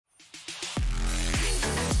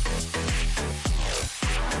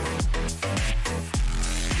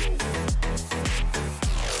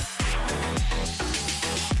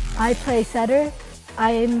I play setter.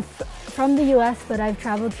 I'm from the US, but I've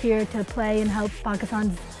traveled here to play and help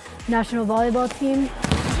Pakistan's national volleyball team.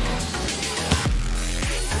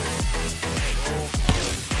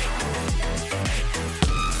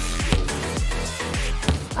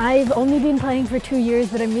 I've only been playing for 2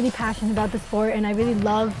 years, but I'm really passionate about the sport and I really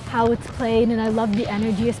love how it's played and I love the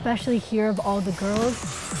energy, especially here of all the girls.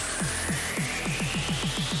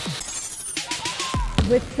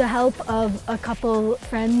 With the help of a couple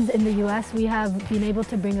friends in the US, we have been able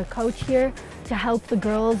to bring a coach here to help the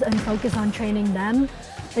girls and focus on training them,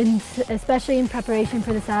 and especially in preparation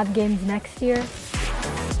for the SAV Games next year.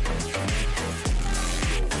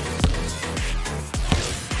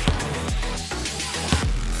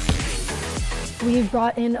 We've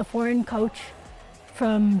brought in a foreign coach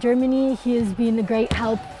from Germany. He has been a great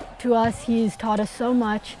help to us. He's taught us so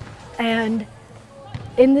much. And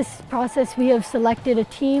in this process, we have selected a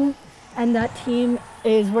team, and that team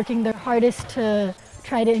is working their hardest to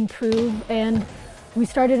try to improve. And we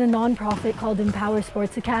started a nonprofit called Empower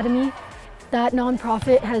Sports Academy. That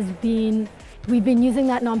nonprofit we've been using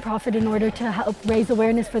that nonprofit in order to help raise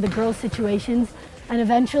awareness for the girls' situations, and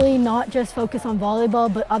eventually not just focus on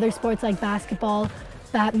volleyball, but other sports like basketball,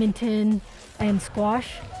 badminton, and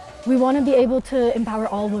squash. We want to be able to empower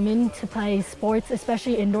all women to play sports,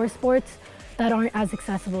 especially indoor sports, that aren't as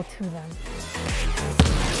accessible to them.